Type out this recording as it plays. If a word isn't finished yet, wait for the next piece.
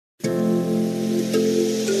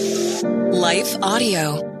Life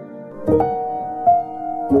Audio.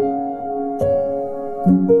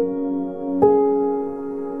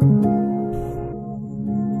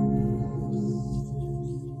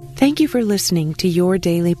 Thank you for listening to Your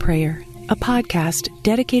Daily Prayer, a podcast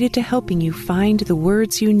dedicated to helping you find the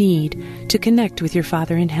words you need to connect with your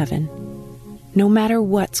Father in heaven. No matter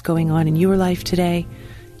what's going on in your life today,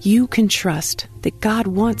 you can trust that God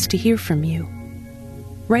wants to hear from you.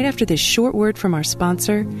 Right after this short word from our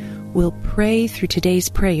sponsor, we'll pray through today's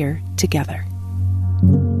prayer together.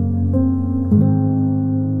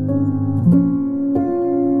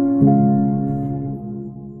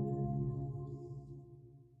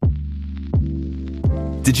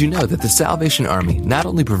 Did you know that the Salvation Army not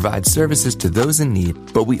only provides services to those in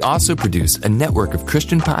need, but we also produce a network of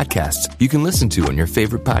Christian podcasts you can listen to on your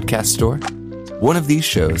favorite podcast store? One of these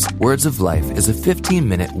shows, Words of Life, is a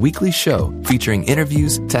 15-minute weekly show featuring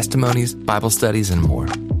interviews, testimonies, Bible studies, and more.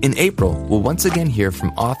 In April, we'll once again hear from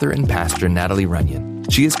author and pastor Natalie Runyon.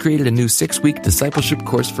 She has created a new 6-week discipleship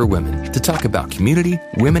course for women to talk about community,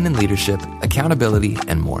 women in leadership, accountability,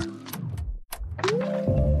 and more.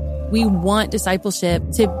 We want discipleship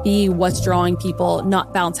to be what's drawing people,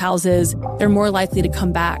 not bounce houses. They're more likely to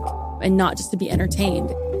come back and not just to be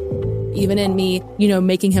entertained. Even in me,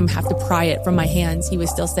 making him have to pry it from my hands, he was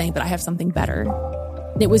still saying, but I have something better.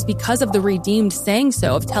 And it was because of the redeemed saying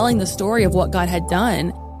so, of telling the story of what God had done.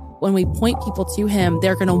 When we point people to him,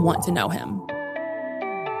 they're going to want to know him.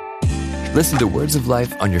 Listen to Words of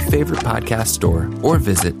Life on your favorite podcast store or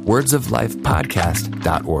visit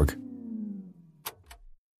wordsoflifepodcast.org.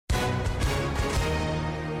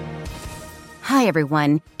 Hi,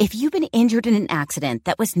 everyone. If you've been injured in an accident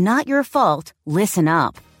that was not your fault, listen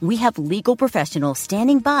up. We have legal professionals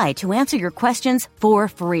standing by to answer your questions for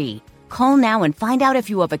free. Call now and find out if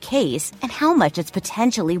you have a case and how much it's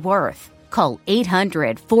potentially worth. Call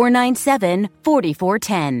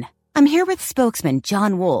 800-497-4410. I'm here with spokesman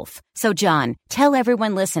John Wolf. So, John, tell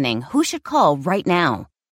everyone listening who should call right now.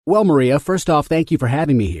 Well, Maria, first off, thank you for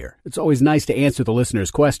having me here. It's always nice to answer the listeners'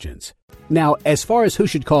 questions. Now, as far as who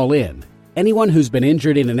should call in, anyone who's been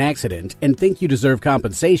injured in an accident and think you deserve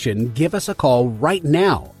compensation, give us a call right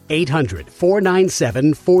now.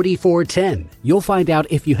 800-497-4410. You'll find out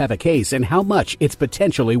if you have a case and how much it's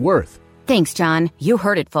potentially worth. Thanks, John. You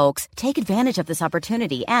heard it, folks. Take advantage of this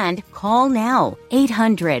opportunity and call now.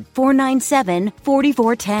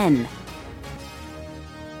 800-497-4410.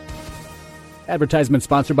 Advertisement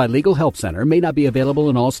sponsored by Legal Help Center. May not be available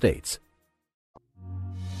in all states.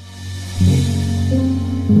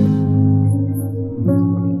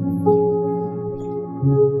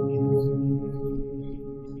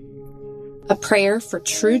 A Prayer for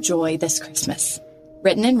True Joy This Christmas,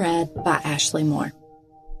 written and read by Ashley Moore.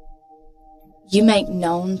 You make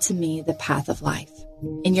known to me the path of life.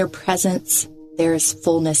 In your presence there is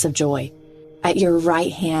fullness of joy. At your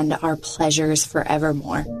right hand are pleasures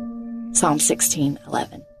forevermore. Psalm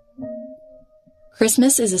 16:11.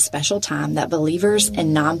 Christmas is a special time that believers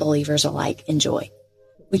and non-believers alike enjoy.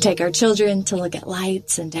 We take our children to look at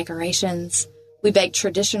lights and decorations. We bake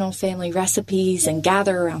traditional family recipes and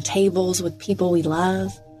gather around tables with people we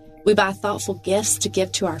love. We buy thoughtful gifts to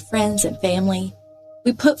give to our friends and family.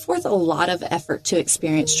 We put forth a lot of effort to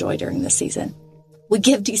experience joy during the season. We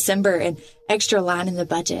give December an extra line in the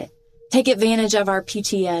budget, take advantage of our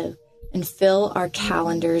PTO, and fill our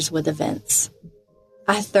calendars with events.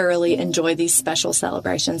 I thoroughly enjoy these special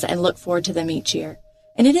celebrations and look forward to them each year.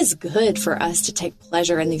 And it is good for us to take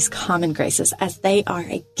pleasure in these common graces as they are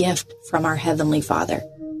a gift from our Heavenly Father.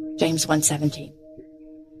 James 1:17.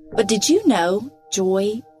 But did you know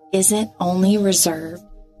joy isn't only reserved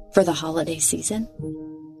for the holiday season?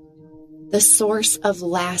 The source of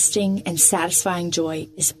lasting and satisfying joy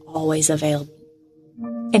is always available.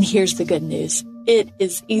 And here's the good news. It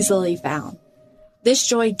is easily found. This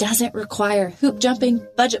joy doesn't require hoop jumping,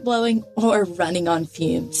 budget blowing, or running on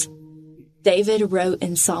fumes. David wrote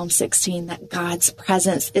in Psalm 16 that God's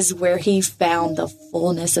presence is where he found the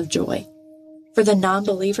fullness of joy. For the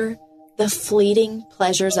non-believer, the fleeting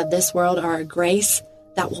pleasures of this world are a grace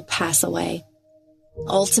that will pass away,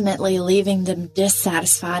 ultimately leaving them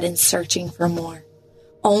dissatisfied and searching for more.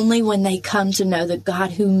 Only when they come to know the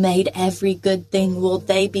God who made every good thing will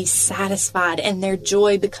they be satisfied and their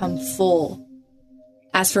joy become full.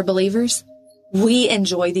 As for believers, we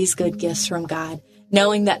enjoy these good gifts from God,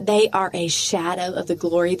 knowing that they are a shadow of the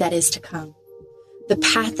glory that is to come. The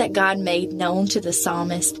path that God made known to the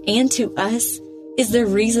psalmist and to us is the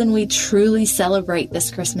reason we truly celebrate this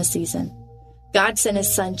Christmas season. God sent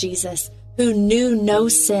his son Jesus, who knew no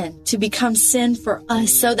sin, to become sin for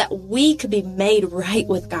us so that we could be made right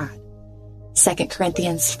with God. 2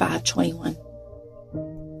 Corinthians 5:21.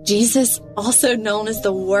 Jesus, also known as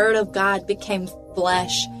the Word of God, became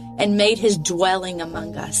flesh and made his dwelling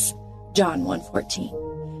among us. John 1:14.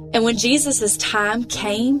 And when Jesus' time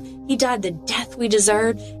came, he died the death we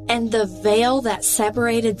deserved, and the veil that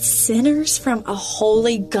separated sinners from a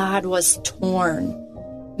holy God was torn.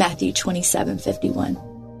 Matthew 27:51.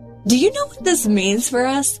 Do you know what this means for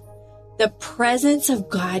us? The presence of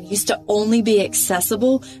God used to only be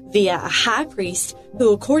accessible via a high priest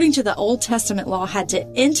who, according to the Old Testament law, had to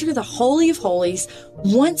enter the Holy of Holies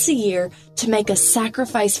once a year to make a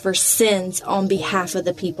sacrifice for sins on behalf of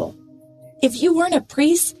the people. If you weren't a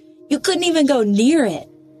priest, you couldn't even go near it.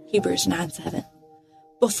 Hebrews 9:7.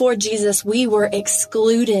 Before Jesus, we were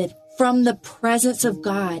excluded from the presence of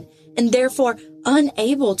God and therefore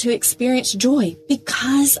unable to experience joy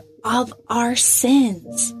because of our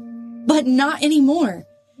sins. But not anymore.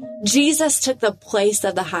 Jesus took the place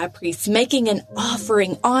of the high priest, making an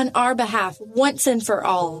offering on our behalf once and for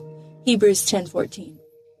all. Hebrews 10:14.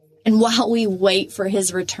 And while we wait for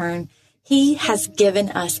his return, he has given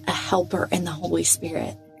us a helper in the Holy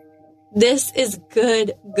Spirit. This is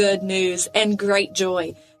good news and great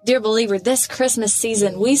joy. Dear believer, this Christmas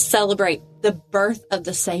season, we celebrate the birth of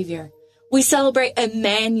the Savior. We celebrate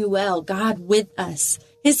Emmanuel, God with us.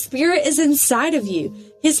 His Spirit is inside of you.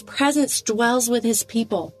 His presence dwells with his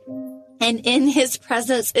people. And in his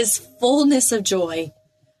presence is fullness of joy.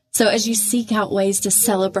 So as you seek out ways to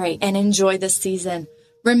celebrate and enjoy this season,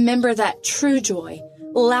 remember that true joy,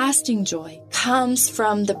 lasting joy, comes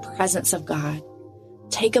from the presence of God.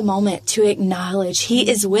 Take a moment to acknowledge he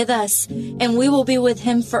is with us, and we will be with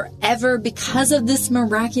him forever because of this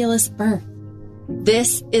miraculous birth.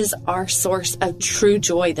 This is our source of true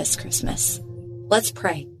joy this Christmas. Let's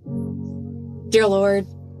pray. Dear Lord,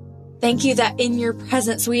 thank you that in your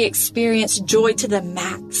presence we experience joy to the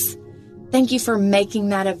max. Thank you for making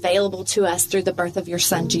that available to us through the birth of your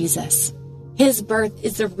Son, Jesus. His birth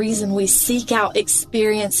is the reason we seek out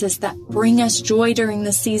experiences that bring us joy during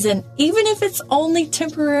the season, even if it's only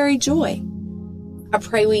temporary joy. I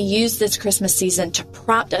pray we use this Christmas season to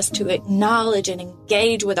prompt us to acknowledge and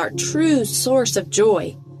engage with our true source of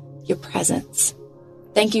joy, your presence.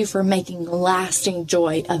 Thank you for making lasting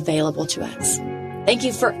joy available to us. Thank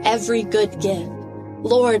you for every good gift.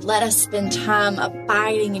 Lord, let us spend time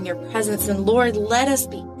abiding in your presence. And Lord, let us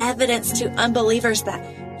be evidence to unbelievers that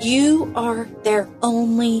you are their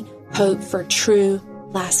only hope for true,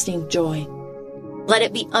 lasting joy. Let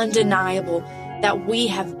it be undeniable that we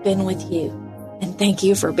have been with you. And thank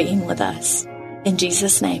you for being with us. In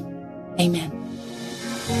Jesus' name, amen.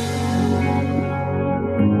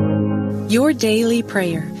 Your Daily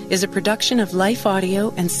Prayer is a production of Life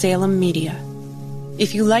Audio and Salem Media.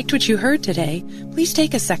 If you liked what you heard today, please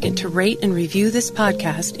take a second to rate and review this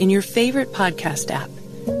podcast in your favorite podcast app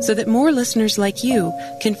so that more listeners like you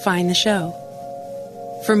can find the show.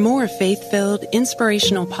 For more faith-filled,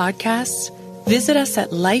 inspirational podcasts, visit us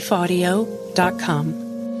at lifeaudio.com.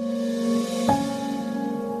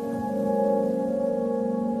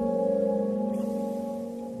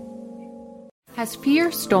 Has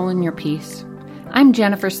fear stolen your peace? I'm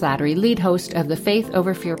Jennifer Slattery, lead host of the Faith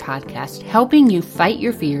Over Fear podcast, helping you fight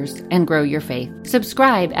your fears and grow your faith.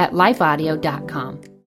 Subscribe at lifeaudio.com.